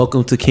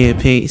Welcome to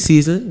campaign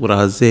season with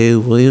Isaiah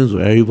Williams,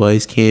 where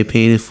everybody's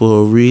campaigning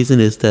for a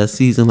reason. It's that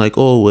season, like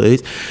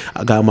always.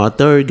 I got my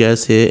third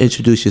guest here.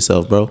 Introduce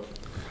yourself, bro.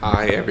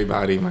 Hi,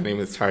 everybody. My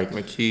name is Tariq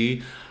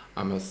McKee.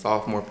 I'm a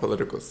sophomore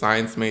political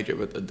science major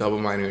with a double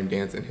minor in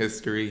dance and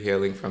history,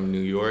 hailing from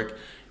New York,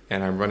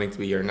 and I'm running to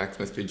be your next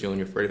Mr.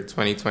 Junior for the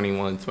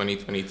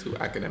 2021-2022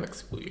 academic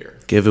school year.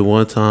 Give it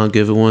one time.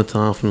 Give it one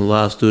time from the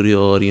live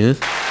studio audience.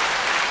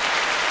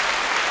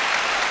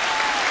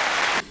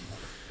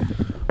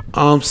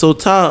 So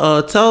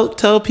Ty,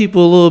 tell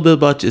people a little bit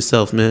about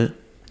yourself, man.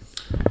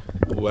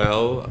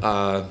 Well,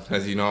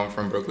 as you know, I'm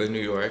from Brooklyn,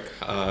 New York.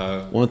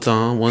 One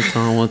time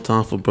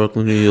for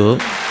Brooklyn, New York.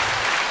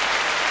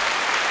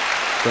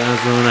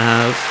 Brownsville in the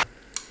house.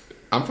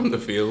 I'm from the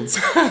fields.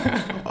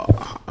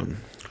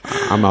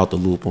 I'm out the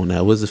loop on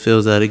that. Where's the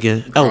fields at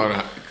again? Crown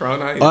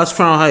Heights. Oh, that's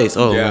Crown Heights.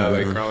 Oh, yeah,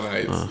 like Crown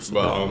Heights.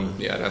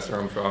 Yeah, that's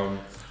where I'm from.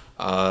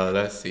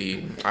 Let's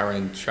see. I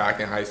ran track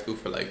in high school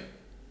for like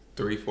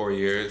 3-4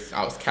 years.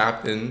 I was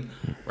captain,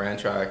 ran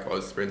track, I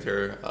was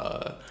sprinter.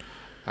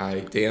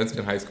 I danced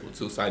in high school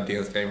too, so I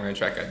danced and ran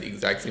track at the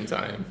exact same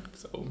time.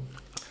 So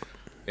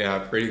yeah,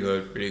 pretty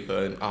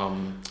good.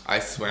 I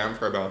swam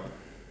for about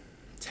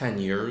 10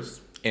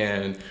 years,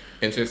 and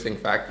interesting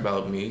fact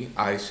about me,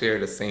 I share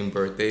the same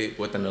birthday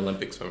with an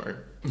Olympic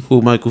swimmer.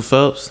 Who, Michael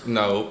Phelps?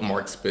 No,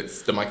 Mark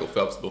Spitz, the Michael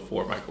Phelps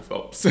before Michael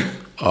Phelps. Yeah.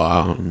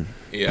 I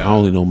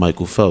only know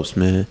Michael Phelps,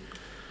 man.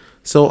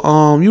 So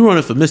you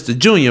running for Mr.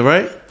 Junior,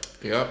 right?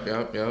 Yep.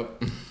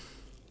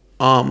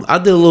 I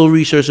did a little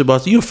research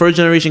about you. You a first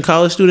generation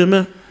college student,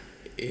 man?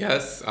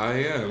 Yes,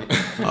 I am.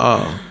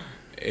 Oh.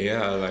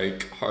 Yeah,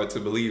 like hard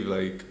to believe.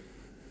 Like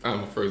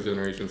I'm a first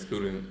generation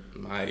student.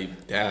 My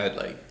dad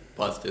like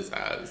bust his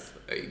ass.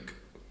 Like,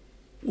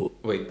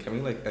 wait, can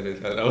we like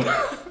edit that out?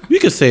 You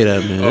can say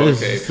that, man.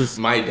 Okay.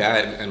 My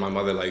dad and my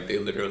mother, like, they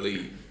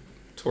literally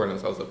tore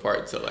themselves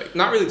apart. So like,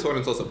 not really tore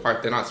themselves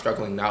apart. They're not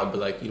struggling now, but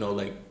like, you know,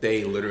 like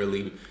they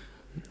literally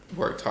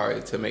worked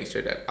hard to make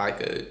sure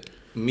that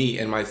me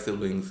and my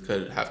siblings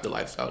could have the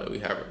lifestyle that we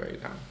have right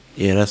now.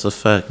 Yeah, that's a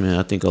fact, man.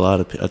 I think a lot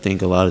of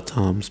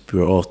times we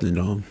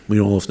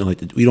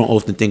don't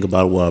often think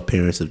about what our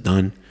parents have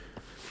done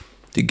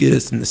to get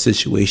us in the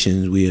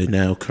situations we are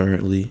now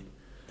currently.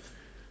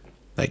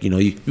 Like, you know,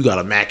 you got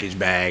a Mackage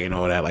bag and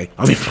all that. Like,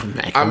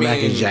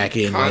 Mackage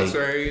jacket. And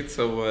contrary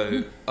to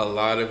what a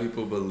lot of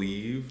people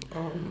believe,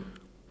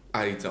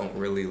 I don't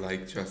really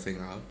like dressing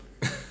up.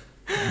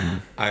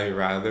 I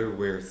rather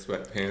wear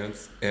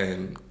sweatpants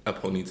and a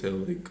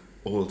ponytail like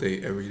all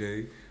day, every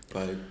day.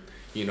 But,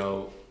 you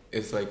know,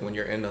 it's like when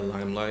you're in the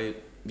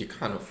limelight, you're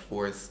kind of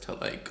forced to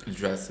like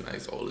dress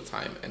nice all the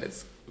time. And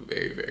it's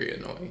very, very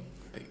annoying.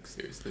 Like,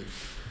 seriously.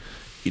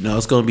 You know,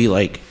 it's going to be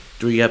like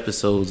 3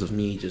 episodes of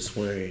me just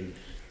wearing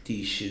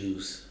these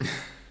shoes.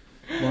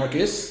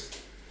 Marcus,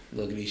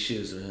 look at these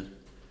shoes, man.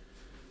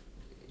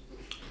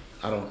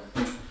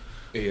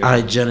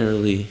 I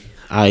generally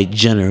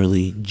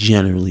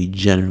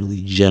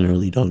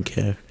don't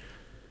care.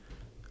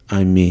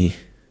 I'm me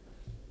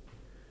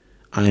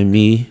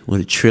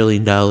with $1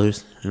 trillion,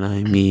 and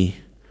I'm me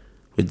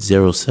with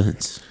 0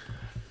 cents.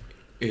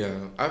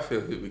 Yeah, I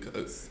feel it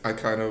because I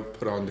kind of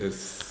put on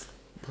this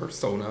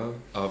persona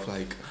of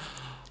like,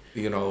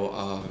 you know,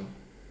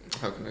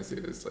 how can I say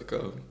this? Like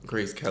a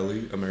Grace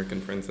Kelly,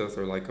 American Princess,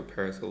 or like a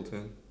Paris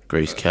Hilton.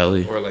 Grace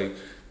Kelly. Or like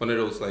one of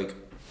those like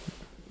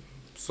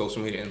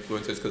social media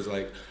influencers, because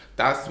like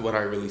that's what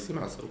I really see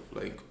myself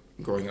like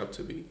growing up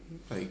to be.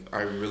 Like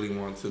I really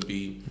want to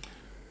be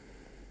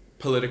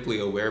politically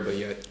aware, but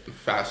yet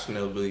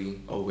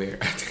fashionably aware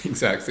at the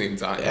exact same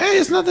time. Hey,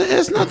 it's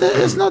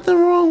nothing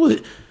wrong with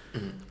it.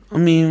 I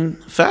mean,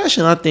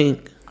 fashion, I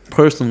think,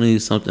 personally,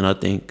 is something I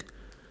think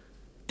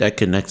that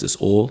connects us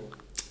all.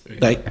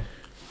 Yeah.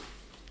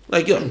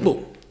 Like, yo,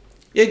 boom,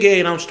 you're gay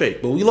and I'm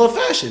straight, but we love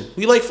fashion.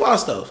 We like fly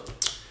stuff.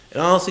 And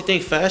I honestly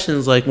think fashion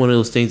is like one of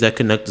those things that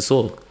connect us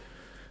all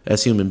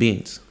as human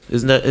beings.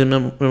 Isn't that, am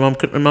I wrong?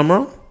 To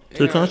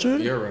the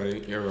contrary? You're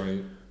right.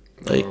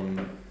 Like,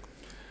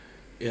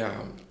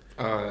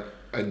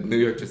 New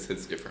York just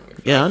hits differently.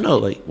 Yeah, I know.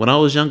 Like when I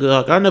was younger,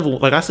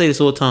 I say this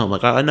all the time.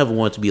 Like I never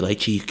wanted to be like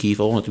Chief Keef.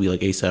 I wanted to be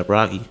like ASAP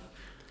Rocky.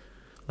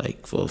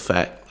 Like for a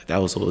fact, like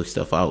that was all the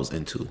stuff I was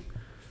into.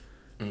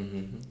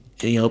 Mm-hmm.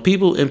 And you know,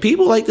 people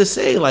like to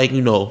say like,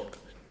 you know,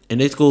 and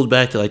this goes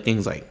back to like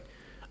things like,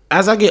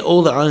 as I get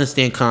older, I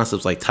understand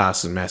concepts like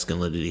toxic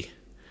masculinity.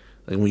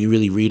 Like when you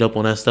really read up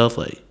on that stuff,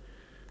 like,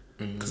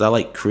 because I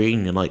like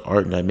creating and like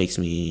art, and that makes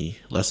me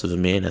less of a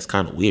man. That's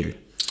kind of weird.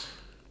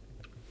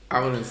 I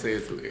wouldn't say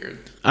it's weird.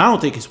 I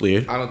don't think it's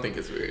weird. I don't think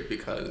it's weird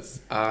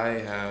because I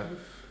have,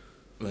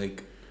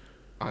 like,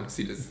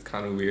 honestly, this is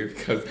kind of weird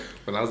because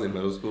when I was in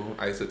middle school,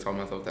 I used to tell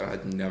myself that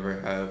I'd never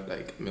have,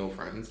 like, male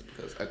friends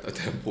because I thought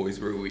that boys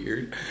were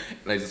weird.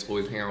 And I just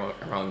always hang out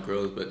around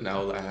girls. But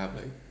now I have,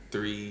 like,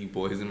 3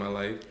 boys in my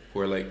life who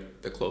are,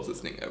 like, the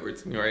closest thing ever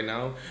to me right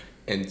now.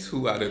 And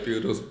 2 out of 3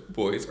 of those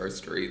boys are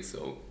straight,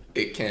 so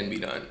it can be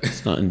done.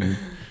 It's nothing.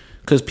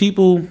 Because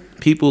people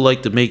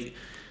like to make...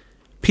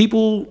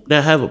 People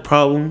that have a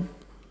problem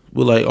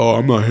We're like, oh,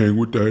 I'm not hanging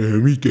with that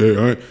him. He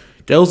gay.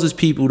 Those is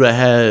people that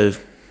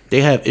have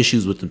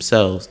issues with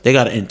themselves. They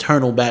got an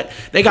internal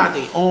They got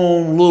their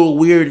own little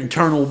weird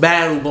internal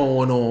battle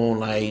going on.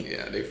 Like,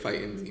 yeah, they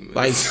fighting demons.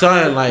 Like,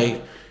 son,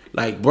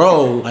 like,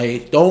 bro,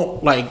 like,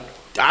 don't like.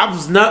 I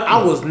was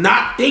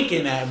not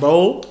thinking that,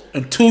 bro.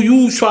 Until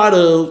you try to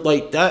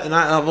like that, and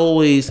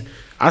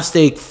I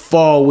stay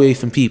far away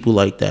from people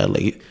like that.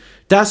 Like,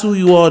 that's who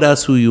you are.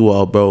 That's who you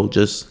are, bro.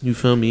 Just, you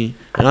feel me?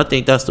 And I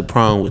think that's the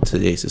problem with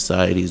today's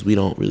society is we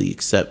don't really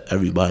accept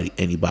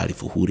anybody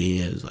for who they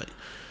is. Like,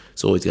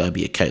 it's always gotta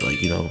be a cat,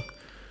 like, you know.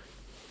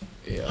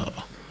 Yeah.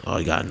 Oh,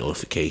 you got a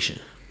notification.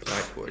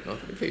 Blackboard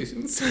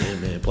notifications. Yeah,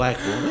 man,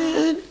 Blackboard,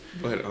 man.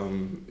 But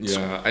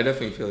yeah, I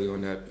definitely feel you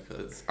on that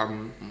because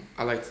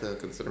I like to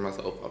consider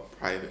myself a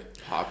private,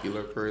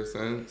 popular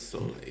person. So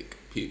like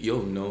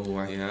you'll know who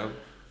I am,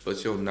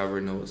 but you'll never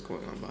know what's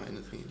going on behind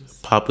the scenes.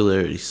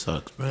 Popularity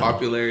sucks, bro.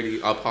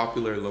 A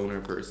popular loner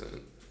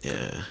person.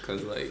 Yeah.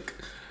 Cause like,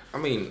 I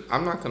mean,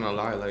 I'm not gonna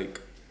lie. Like,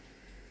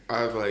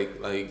 I have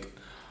like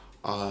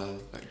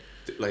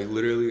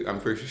literally, I'm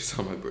pretty sure you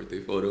saw my birthday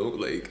photo.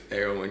 Like,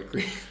 everyone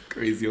went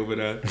crazy over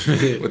that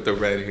with the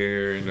red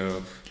hair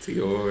and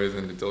Tiaras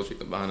and the Dolce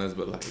Gabbanas.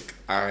 But like,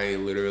 I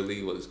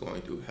literally was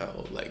going through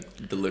hell. Like,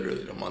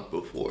 literally the month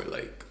before.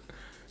 Like,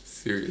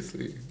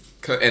 seriously.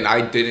 And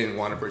I didn't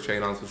want to portray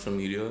it on social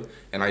media,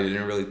 and I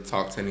didn't really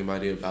talk to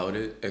anybody about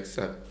it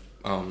except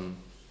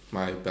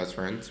my best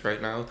friends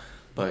right now.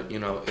 But you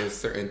know, it's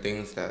certain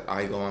things that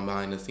I go on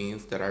behind the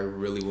scenes that I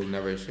really will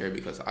never share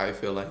because I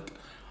feel like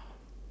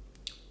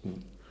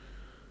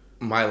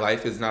my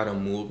life is not a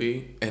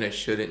movie and it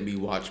shouldn't be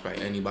watched by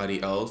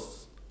anybody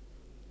else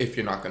if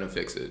you're not gonna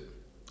fix it.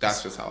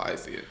 That's just how I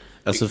see it.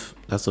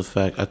 That's a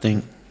fact. I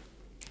think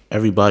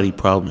everybody's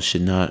problems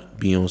should not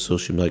be on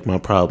social media. Like, my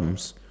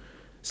problems,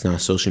 it's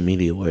not social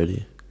media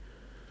worthy.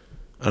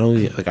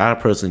 I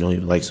personally don't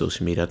even like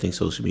social media. I think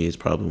social media is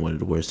probably one of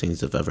the worst things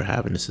that have ever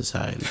happened to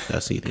society.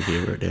 That's neither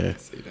here or there.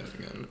 Say that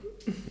again.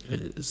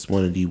 It's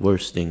one of the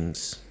worst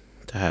things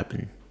to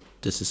happen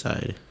to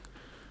society.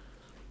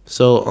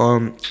 So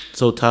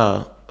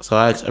Ty,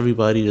 I ask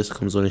everybody that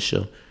comes on the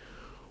show,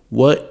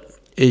 what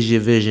is your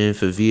vision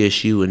for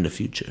VSU in the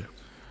future?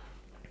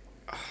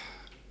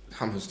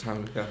 How much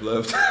time do we have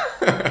left?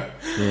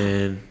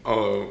 Man.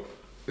 Oh,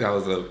 that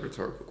was a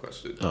rhetorical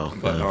question. Oh,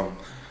 but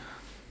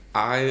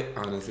I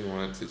honestly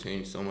wanted to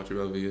change so much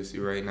about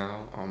VSU right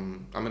now.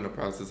 I'm in the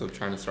process of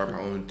trying to start my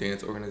own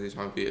dance organization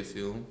on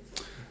VSU.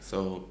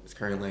 So it's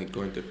currently like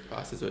going through the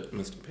process with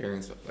Mr. Perry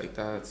and stuff like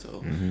that.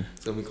 So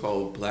it's gonna be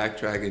called Black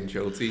Dragon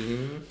Drill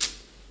Team.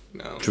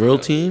 No. Drill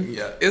Team?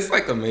 Yeah. It's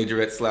like a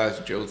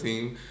majorette / drill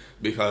team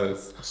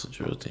because What's a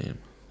drill team?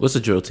 What's a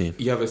drill team?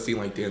 You ever seen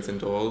like Dancing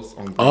Dolls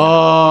on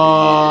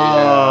Oh,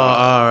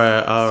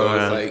 yeah. All right. So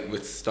it's like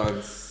with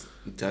stunts,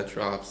 death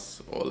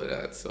drops, all of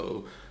that.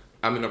 So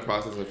I'm in the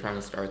process of trying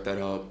to start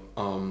that up.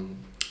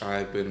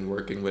 I've been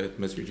working with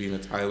Miss Regina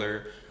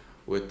Tyler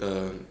with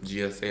the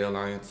GSA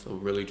Alliance, so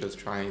really just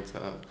trying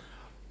to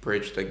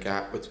bridge the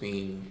gap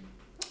between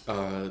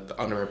the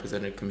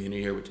underrepresented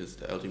community here, which is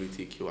the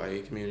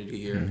LGBTQIA community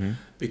here,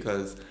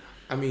 because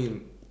I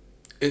mean,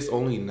 it's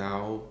only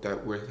now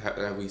that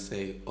we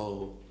say,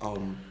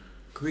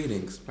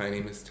 greetings, my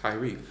name is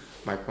Tyreek,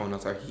 my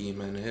pronouns are he,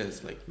 him, and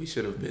his. Like, we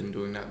should have been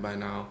doing that by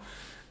now.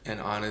 And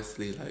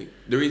honestly, like,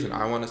 the reason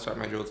I want to start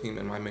my drill team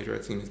and my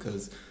majorette team is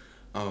because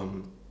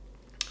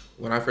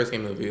when I first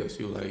came to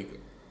VSU,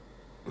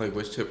 like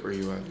which tip were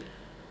you at?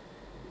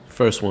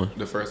 First one.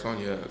 The first one,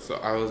 yeah. So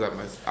I was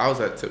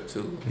at tip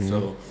 2.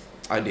 So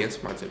I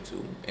danced my tip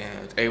 2,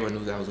 and everyone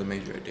knew that I was a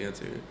majorette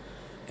dancer.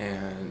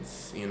 And,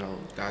 you know,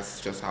 that's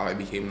just how I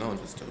became known,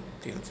 just a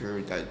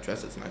dancer that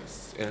dresses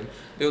nice. And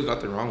there was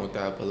nothing wrong with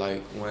that, but,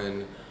 like,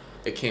 when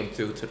it came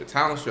to the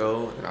talent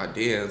show and I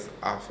danced,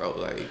 I felt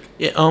like...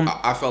 Yeah,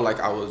 I felt like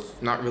I was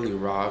not really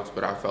robbed,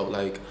 but I felt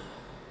like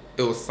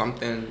it was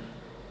something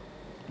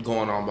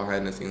going on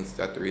behind the scenes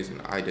that the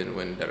reason I didn't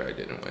win.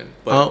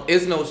 But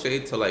it's no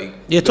shade to, like...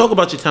 Yeah, talk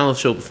about your talent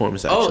show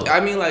performance, actually. I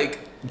mean,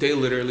 like... They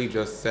literally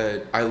just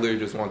said, I literally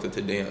just wanted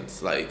to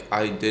dance. Like,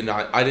 I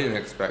didn't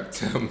expect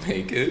to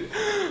make it,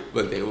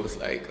 but they was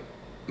like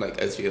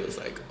SGA was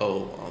like,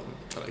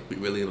 like, we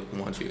really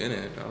want you in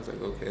it. And I was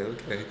like,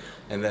 okay.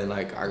 And then,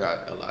 like, I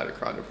got a lot of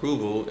crowd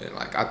approval, and,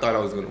 like, I thought I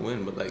was going to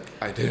win, but, like,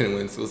 I didn't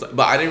win. So it was like,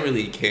 but I didn't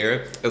really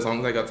care. As long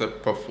as I got to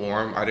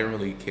perform, I didn't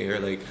really care.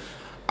 Like,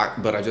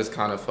 but I just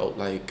kind of felt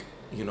like,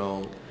 you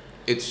know,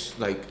 it's,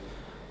 like,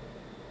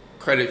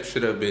 credit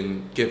should have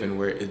been given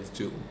where it's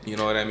due. You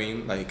know what I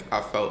mean? Like,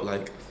 I felt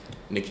like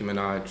Nicki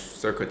Minaj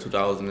circa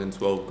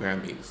 2012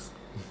 Grammys.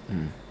 So,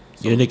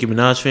 you a Nicki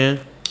Minaj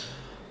fan?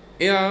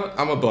 Yeah,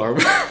 I'm a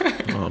barb.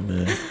 Oh,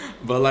 man.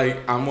 But, like,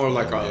 I'm more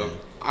like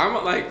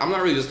I'm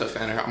not really just a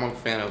fan of her. I'm a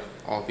fan of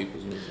all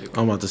people's music.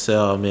 I'm about to say,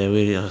 oh, man,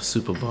 we are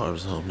super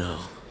barbs. Oh, no.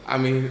 I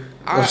mean,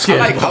 I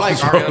like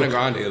Ariana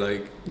Grande.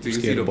 Like, do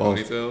you see the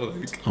ponytail?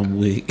 Like, I'm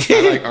weak.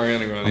 I like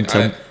Ariana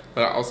Grande.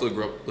 But I also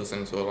grew up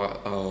listening to a lot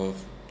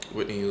of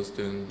Whitney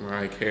Houston,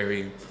 Mariah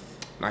Carey,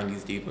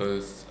 90s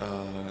divas,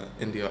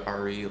 India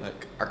Ari.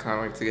 Like I kind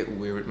of like to get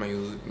weird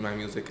with my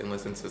music and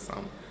listen to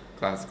some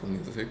classical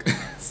music.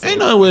 So Ain't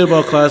nothing weird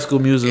about classical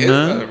music, it's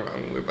man. nothing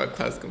wrong with about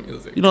classical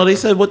music. You know, they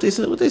said what they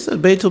said. What they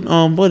said.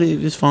 Beethoven. What they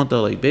just found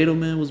out like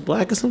Beethoven was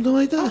black or something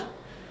like that.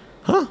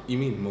 Huh? You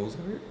mean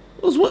Mozart?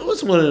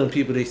 What's one of them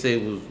people they say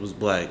was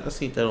black? I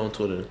seen that on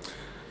Twitter.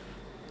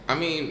 I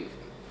mean,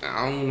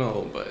 I don't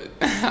know, but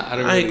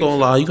I ain't gonna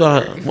lie, you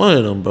got one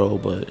of them, bro.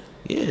 But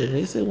yeah,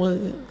 they said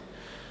one.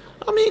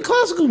 I mean,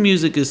 classical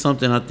music is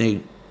something I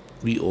think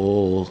we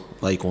all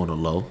like on the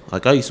low.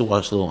 Like I used to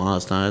watch Little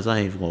Einsteins. I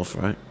ain't even going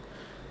front.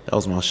 That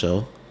was my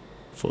show.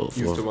 For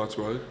Used to watch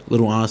what?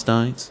 Little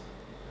Einsteins.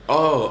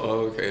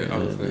 Oh, okay. I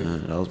was like,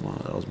 That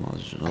was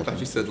my. I thought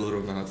you said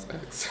Little Nas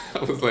X.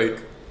 I was like,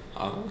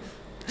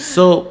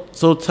 So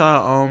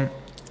Ty,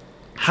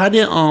 how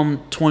did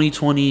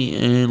 2020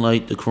 and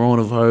like the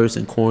coronavirus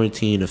and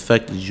quarantine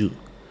affected you?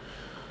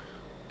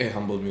 it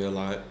humbled me a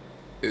lot.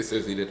 It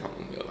seriously did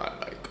humble me a lot.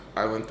 Like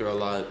I went through a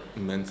lot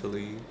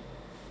mentally,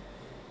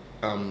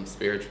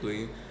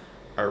 spiritually.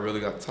 I really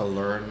got to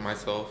learn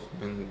myself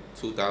in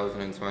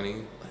 2020.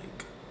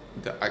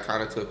 Like I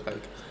kind of took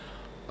like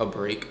a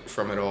break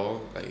from it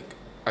all. Like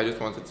I just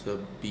wanted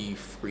to be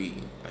free.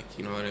 Like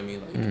you know what I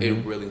mean. Like it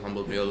really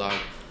humbled me a lot.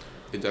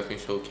 It definitely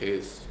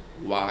showcased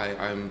why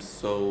I'm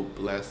so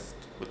blessed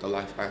with the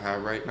life I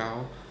have right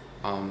now.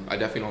 I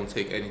definitely don't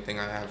take anything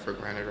I have for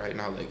granted right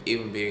now. Like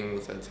even being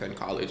able to attend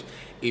college,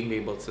 even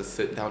being able to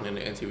sit down in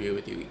an interview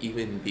with you,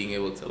 even being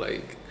able to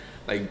like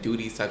do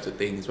these types of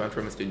things, run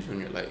for Mr.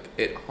 Junior. Like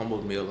it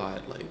humbled me a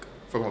lot. Like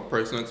from a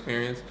personal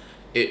experience,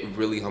 it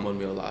really humbled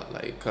me a lot.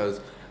 Like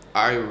because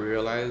I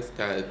realized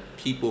that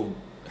people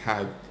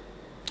have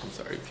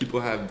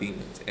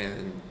demons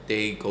and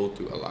they go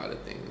through a lot of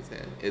things,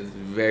 and it's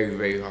very,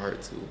 very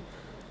hard to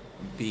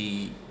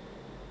be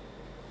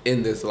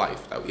in this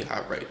life that we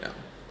have right now.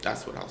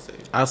 That's what I'll say.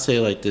 I'll say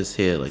like this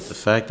here, like the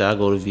fact that I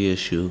go to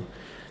VSU,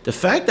 the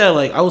fact that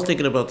like I was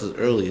thinking about this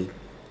earlier,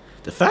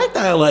 the fact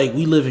that like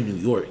we live in New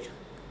York,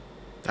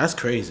 that's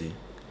crazy.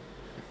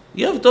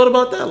 You ever thought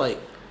about that? Like,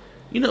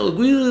 you know,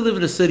 we really live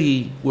in a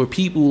city where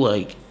people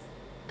like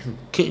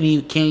can't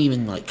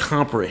even like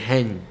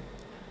comprehend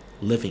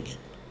living in.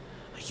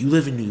 Like you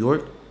live in New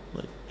York,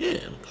 like yeah,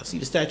 I see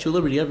the Statue of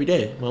Liberty every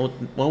day. When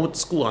I went to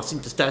school, I see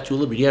the Statue of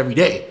Liberty every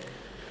day.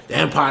 The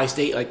Empire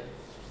State, like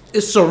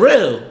it's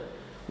surreal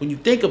when you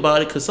think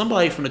about it, because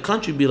somebody from the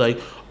country be like,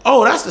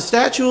 "Oh, that's the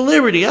Statue of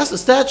Liberty. That's the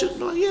statue." I'm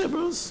like, yeah,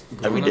 bro. It's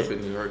every Growing up day.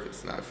 in New York,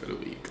 it's not for the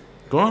weak.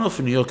 Growing up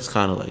in New York is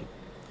kind of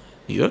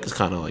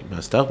like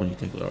messed up when you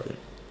think about it.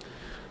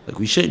 Like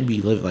we shouldn't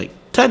be living like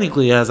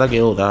technically as I get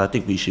older, I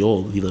think we should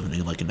all be living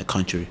in like in the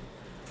country.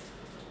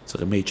 It's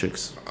like a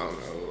matrix. I don't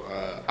know.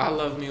 I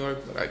love New York,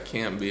 but I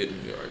can't be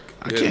in New York.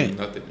 I There's can't.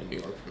 nothing in New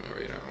York for me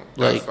right now.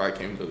 Like- That's why I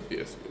came to the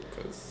VSU,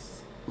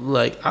 because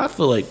Like I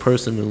feel like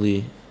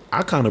personally,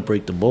 I kind of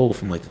break the mold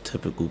from like the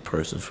typical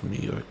person from New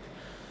York.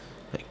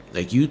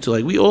 Like you two,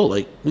 like we all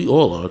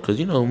are, because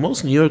you know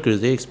most New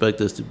Yorkers, they expect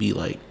us to be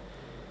like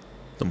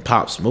them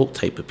Pop Smoke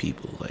type of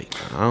people. Like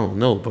I don't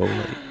know, bro.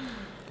 Like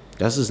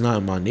that's just not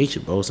in my nature,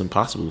 bro. It's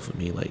impossible for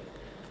me. Like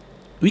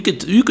you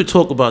could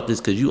talk about this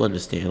because you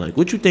understand. Like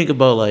what you think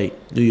about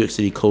like New York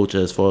City culture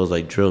as far as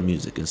like drill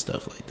music and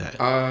stuff like that.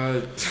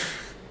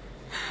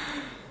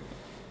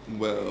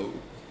 well,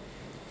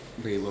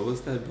 wait, what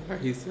was that bar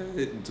he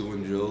said?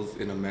 Doing drills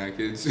in a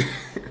package.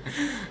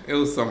 It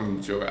was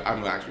some drill.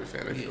 I'm actually a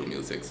fan of drill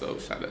music, so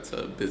shout out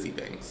to Busy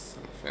Banks.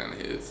 I'm a fan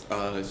of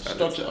his.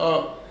 Structure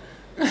up.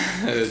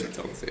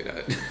 Don't say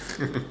that.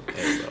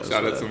 Hey, bro,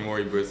 Shout out it's to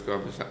Maury Briscoe.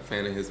 I'm a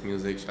fan of his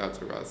music. Shout out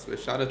to Ross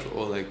Smith. Shout out to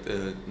all like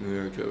the New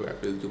York drill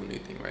rappers doing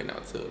anything right now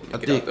to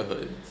make it out the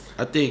hood.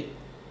 I think.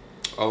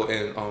 Oh,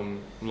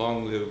 and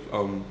long live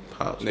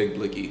Pops. Nick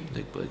Blicky.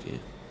 Nick Blicky.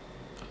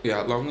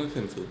 Yeah, long live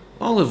him too.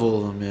 Long live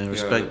all of them, man.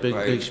 Respect,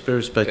 Yeah, big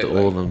respect to and,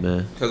 all of them,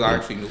 man. Because I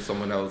actually knew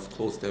someone else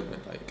close to him.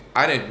 And, like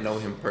I didn't know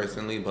him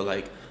personally, but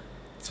like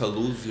to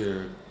lose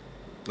your,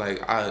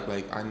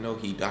 I know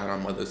he died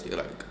on Mother's Day.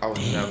 Like I would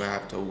never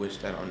have to wish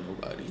that on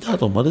nobody. You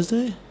died on Mother's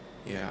Day?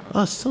 Yeah.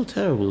 Oh, it's so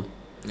terrible.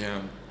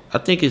 Yeah. I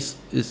think it's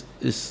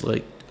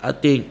like I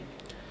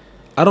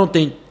don't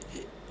think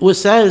what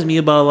saddens me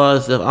about a lot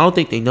of stuff. I don't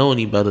think they know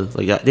any better.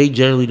 Like they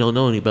generally don't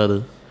know any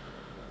better.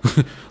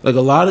 Like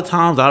a lot of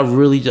times, I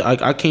really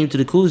I came to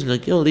the conclusion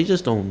like, yo, they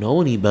just don't know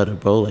any better,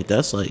 bro. Like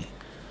that's like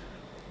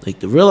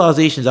the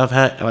realizations I've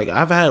had. Like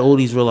I've had all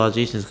these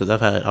realizations because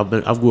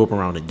I grew up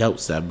around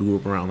adults that grew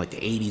up around like the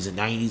 80s and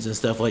 90s and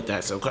stuff like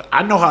that. So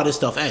I know how this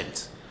stuff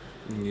ends.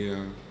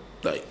 Yeah.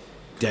 Like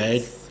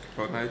dead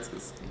What nights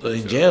is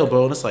in jail,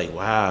 bro. And it's like,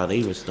 wow,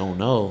 they just don't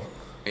know.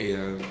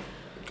 Yeah,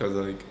 because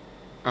like,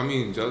 I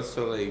mean, just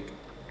to like,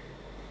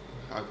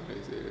 how can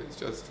I say this?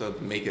 Just to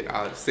make it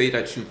out, say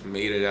that you've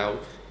made it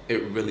out,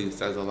 it really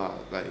says a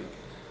lot. Like,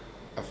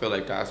 I feel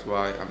like that's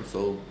why I'm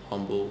so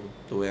humble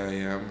the way I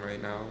am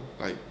right now.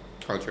 Like,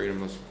 contrary to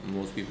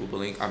most people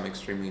believe, I'm an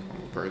extremely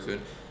humble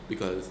person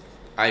because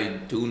I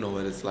do know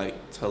what it's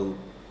like to,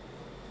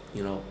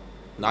 you know,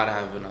 not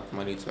have enough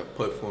money to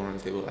put food on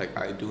the table. Like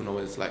I do know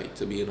what it's like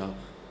to be in a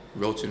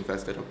roach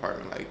infested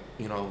apartment. Like,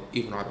 you know,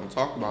 even though I don't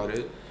talk about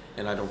it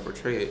and I don't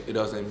portray it, it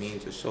doesn't mean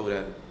to show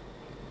that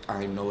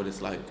I know what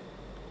it's like.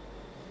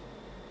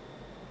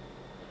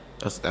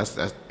 That's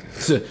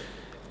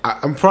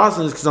I'm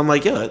processing this because I'm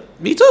like, yeah,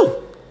 me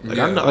too. Like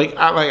Yeah. I'm not, like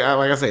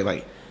I say,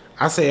 like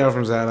I say I'm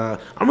from Zana.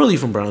 I'm really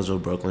from Brownsville,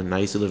 Brooklyn. I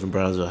used to live in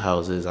Brownsville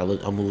houses. I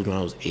moved when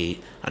I was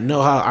 8. I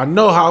know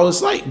how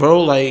it's like,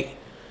 bro.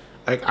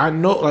 I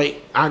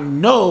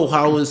know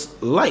how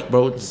it's like,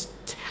 bro. It's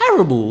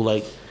terrible.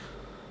 Like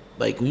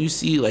when you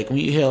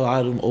hear a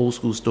lot of them old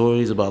school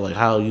stories about like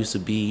how it used to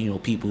be, you know,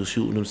 people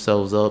shooting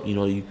themselves up. You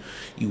know, you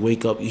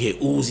wake up, you hear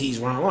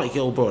Uzis around. I'm like,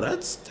 yo, bro,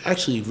 that's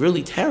actually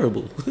really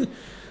terrible.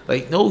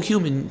 Like no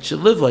human should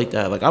live like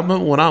that. Like I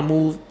remember when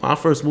I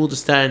first moved to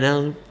Staten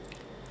Island,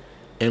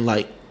 and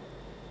like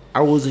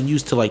I wasn't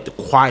used to like the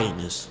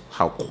quietness,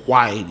 how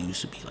quiet it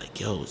used to be. Like,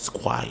 yo, it's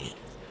quiet.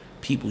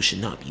 People should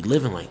not be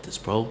living like this,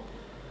 bro.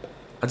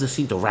 I just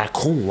seen the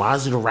raccoon. Why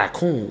is it a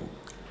raccoon?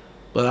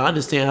 But I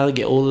understand how to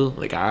get older.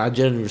 Like I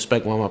genuinely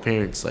respect why my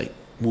parents like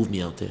moved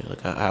me out there.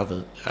 Like I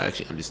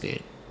actually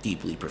understand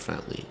deeply,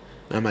 profoundly.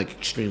 And I'm like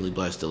extremely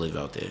blessed to live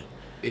out there.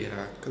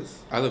 Yeah, because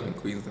I live in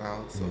Queens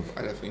now, so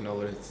I definitely know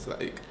what it's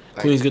like.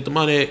 Queens get the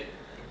money.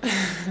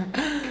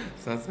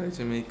 Southside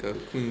Jamaica,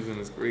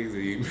 Queensland is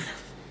crazy.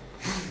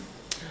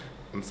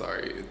 I'm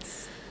sorry,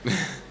 it's.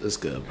 That's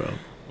good, bro.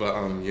 But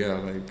yeah,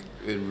 like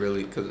it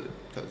really, cause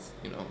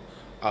you know,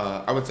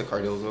 I went to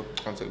Cardozo.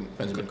 I went to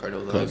Benjamin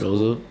Cardozo.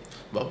 Cardozo.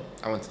 Well,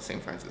 I went to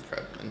St. Francis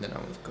Prep, and then I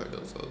went to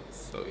Cardozo.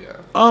 So yeah.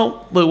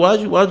 Oh, but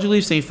why'd you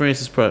leave St.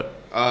 Francis Prep?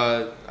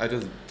 I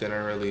just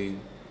didn't really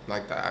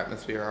like the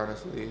atmosphere,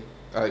 honestly.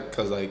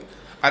 Cause like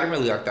I didn't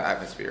really like the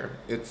atmosphere.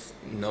 It's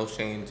no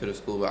shame to the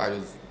school, but I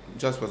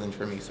just wasn't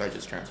for me, so I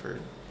just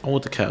transferred. I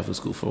went to Catholic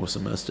school for a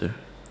semester.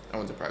 I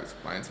went to private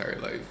school my entire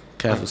life.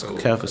 Catholic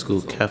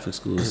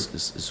school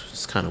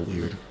is kind of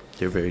weird.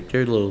 They're a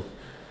little.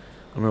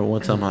 I remember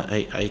one time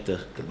I ate the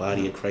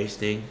body of Christ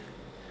thing.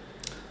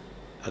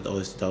 I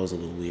thought that was a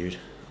little weird.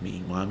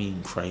 I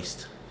mean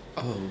Christ.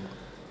 Oh.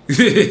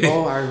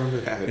 Oh, I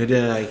remember that. And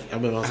then I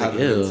was like,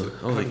 ew.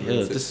 I was like,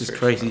 ew, this is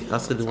Christ. I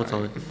said it one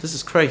time, this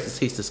is Christ. It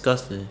tastes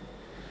disgusting.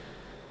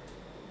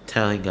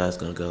 Italian guy's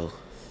gonna go.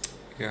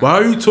 Yeah. Why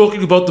are you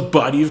talking about the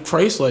body of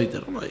Christ like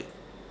that? I'm like,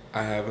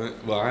 I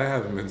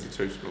haven't been to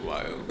church in a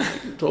while.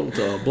 Talking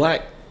to a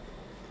black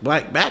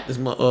Baptist.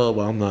 Well,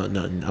 I'm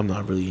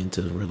not really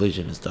into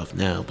religion and stuff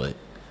now, but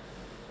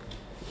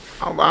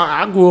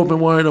I grew up in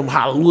one of them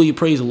Hallelujah,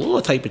 Praise the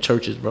Lord type of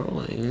churches, bro.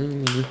 Like,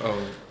 they'd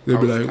be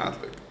like,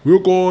 Catholic. We're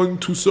going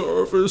to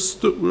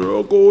service.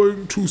 We're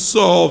going to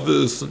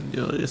service, and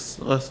you know, this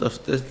stuff.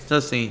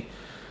 That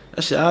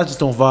shit. I just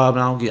don't vibe,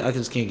 and I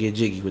just can't get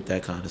jiggy with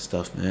that kind of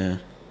stuff, man.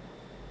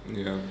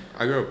 Yeah,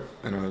 I grew up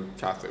in a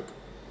Catholic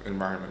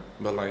environment,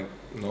 but like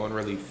no one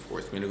really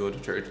forced me to go to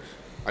church.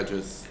 I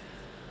just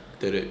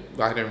did it.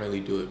 I didn't really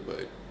do it,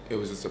 but it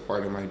was just a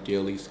part of my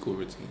daily school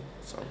routine.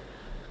 So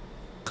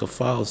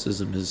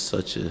Catholicism is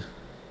such a.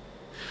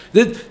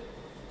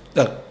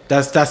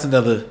 That's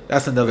another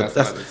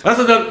podcast.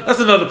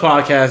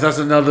 That's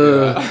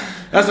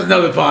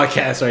another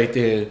podcast right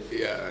there.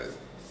 Yeah,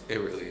 it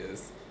really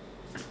is.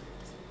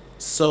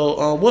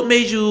 So, what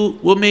made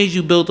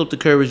you build up the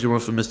courage to run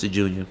for Mr.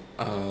 Junior?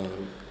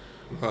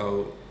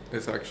 Well,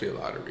 it's actually a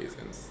lot of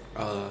reasons.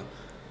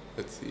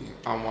 Let's see.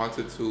 I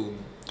wanted to.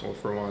 Well,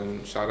 for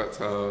one, shout out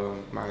to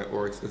my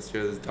org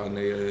sisters,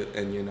 Dania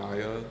and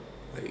Yanaya,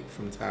 like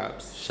from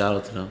TAPS. Shout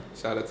out to them.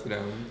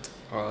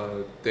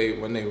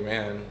 When they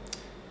ran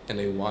and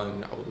they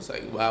won, I was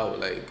like, wow,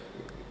 like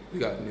we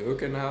got New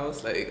York in the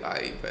house. Like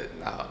but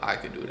now I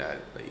could do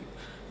that. Like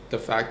the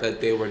fact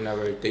that they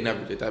never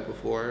did that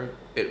before,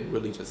 it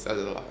really just says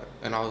a lot.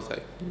 And I was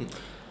like,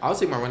 I was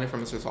taking my running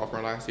from Mr.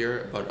 Sophomore last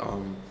year, but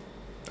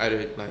I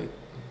did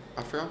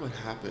I forgot what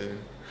happened.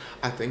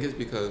 I think it's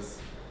because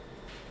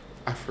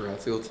I forgot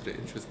to go to the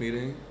interest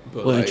meeting.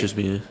 But what interest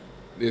meeting?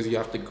 Is you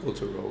have to go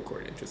to a roll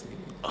court interest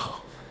meeting.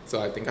 Oh. So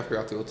I think I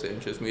forgot to go to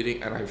interest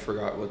meeting, and I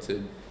forgot what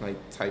to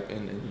type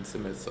in and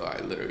submit. So I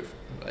literally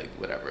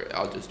whatever.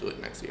 I'll just do it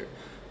next year.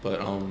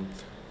 But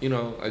you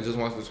know, I just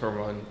wanted to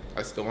run.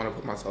 I still want to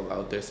put myself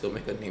out there, still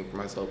make a name for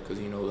myself, because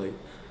you know,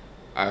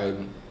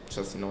 I'm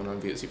just known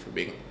on VSC for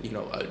being, you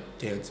know, a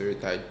dancer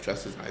that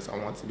dresses nice. I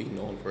want to be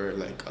known for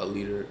a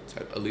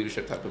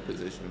leadership type of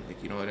position.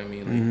 You know what I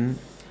mean?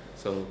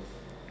 So.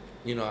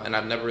 You know, and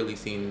I've never really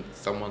seen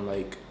someone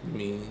like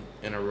me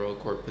in a royal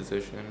court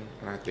position,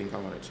 and I think I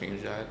want to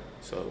change that.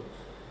 So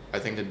I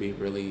think it'd be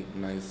really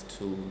nice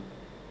to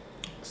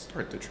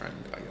start the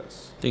trend, I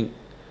guess.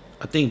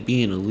 I think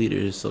being a leader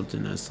is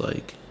something that's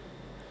the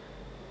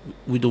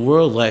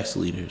world lacks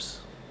leaders.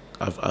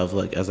 I've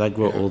as I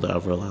grow older,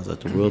 I've realized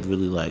that the world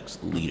really lacks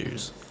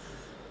leaders.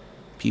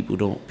 I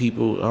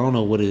don't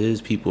know what it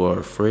is. People are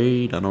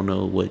afraid. I don't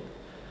know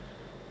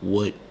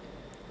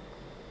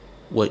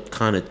what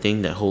kind of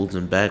thing that holds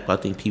them back, but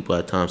I think people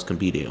at times can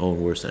be their own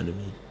worst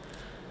enemy.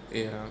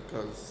 Yeah,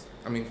 because,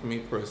 I mean, for me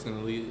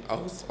personally, I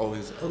was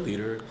always a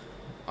leader,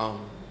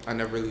 I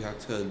never really had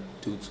to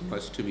do too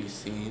much to be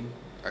seen.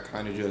 I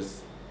kind of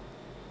just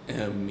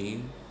am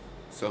me.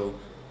 So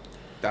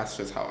that's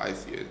just how I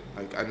see it.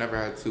 Like I never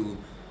had to,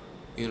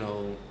 you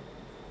know,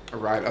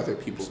 ride other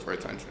people for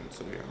attention.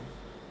 So yeah.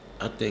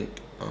 I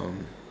think,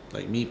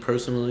 like me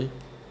personally,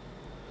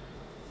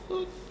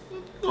 what's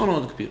going on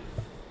with the computer?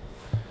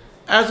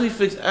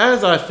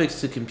 As I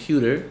fix the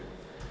computer,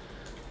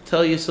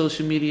 tell your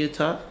social media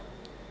top.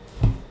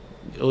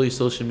 All your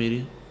social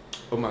media.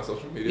 Oh, my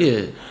social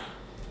media? Yeah.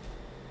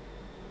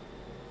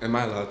 Am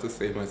I allowed to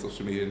say my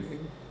social media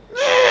name?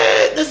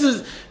 This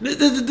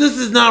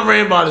is not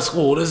ran by the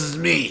school. This is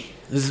me.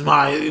 This is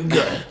my you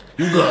go.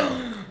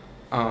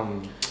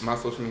 My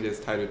social media is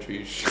Title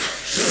Trees.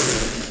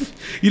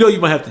 You know you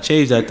might have to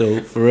change that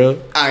though, for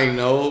real. I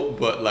know,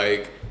 but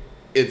like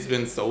it's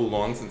been so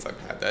long since I've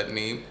had that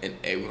name and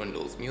everyone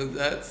knows me as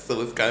that,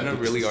 so it's kind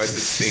of really hard to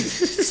think.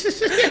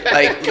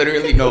 Like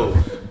literally no,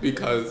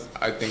 because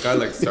I think I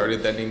like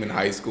started that name in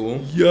high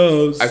school.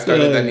 Yo, I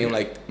started that name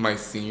like my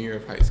senior year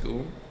of high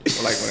school,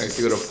 like when I used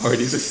to go to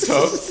parties and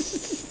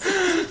stuff,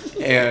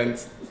 and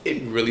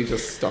it really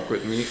just stuck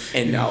with me.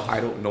 And now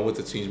I don't know what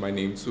to change my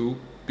name to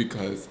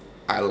because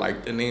I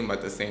like the name, but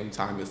at the same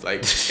time, it's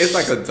like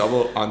a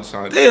double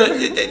enchant. I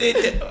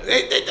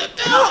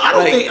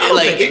don't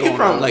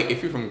think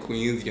if you're from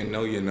Queens, you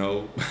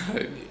know,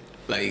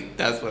 like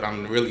that's what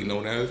I'm really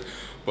known as.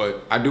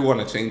 But I do want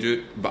to change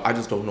it, but I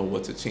just don't know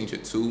what to change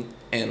it to.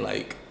 And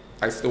like,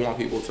 I still want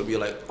people to be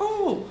like,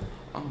 oh,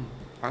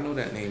 I know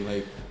that name,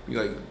 like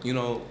you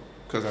know,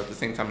 because at the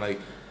same time,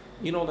 like,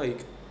 you know,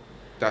 like.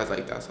 That's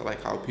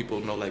like how people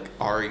know like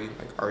Ari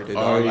the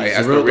dog, like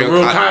as the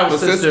real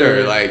Kyle's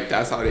sister. Like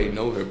that's how they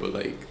know her. But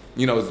like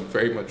you know, it's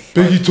very much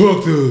Biggie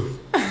Talk to him.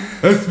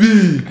 That's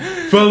me.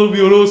 Follow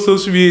me on all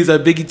social medias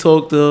at Biggie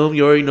Talk to him.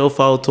 You already know.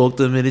 Follow Talk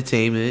to him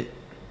Entertainment.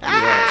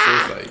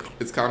 Yeah, so it's like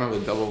it's kind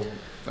of a double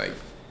like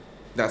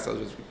that's how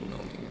just people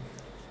know me.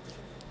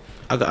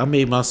 I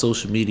made my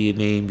social media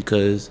name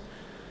because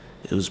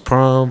it was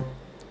prom,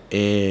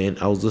 and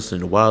I was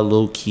listening to Wild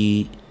Low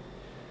Key,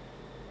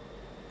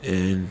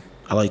 and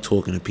I like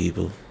talking to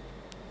people,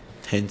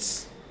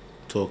 hence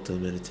Talk to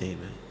Them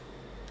Entertainment.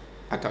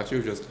 I thought you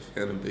were just a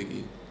fan of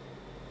Biggie.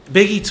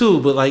 Biggie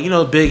too, but like you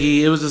know,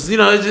 Biggie. It was just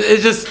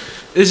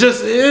it's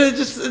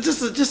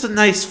just a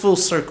nice full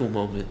circle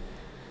moment.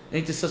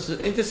 Ain't this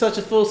such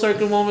a full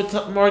circle moment,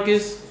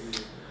 Marcus?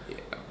 Yeah.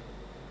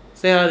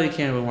 Say hi to the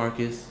camera,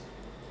 Marcus.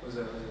 What's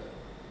that?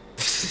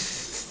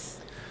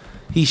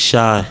 He's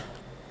shy,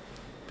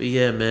 but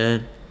yeah,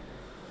 man.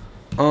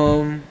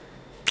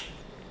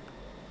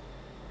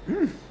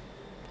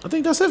 I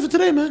think that's it for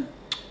today, man.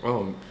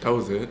 Oh, that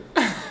was it.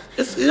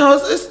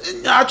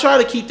 I try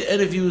to keep the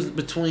interviews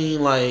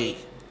between like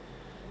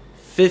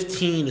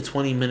 15 to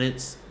 20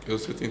 minutes. It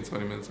was 15,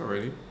 20 minutes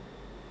already.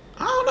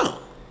 I don't know.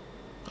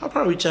 I'll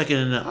probably check it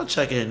in. I'll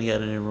check it in the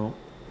editing room.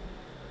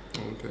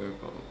 Okay.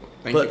 Well,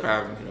 thank you for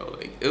having me.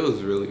 Like it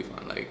was really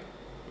fun. Like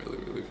really,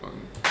 really fun.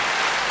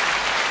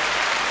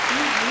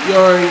 You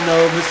already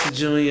know, Mr.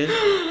 Junior,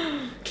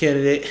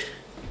 candidate,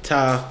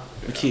 Ty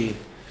McKee.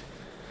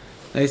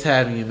 Nice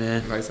having you,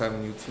 man. Nice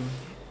having you too.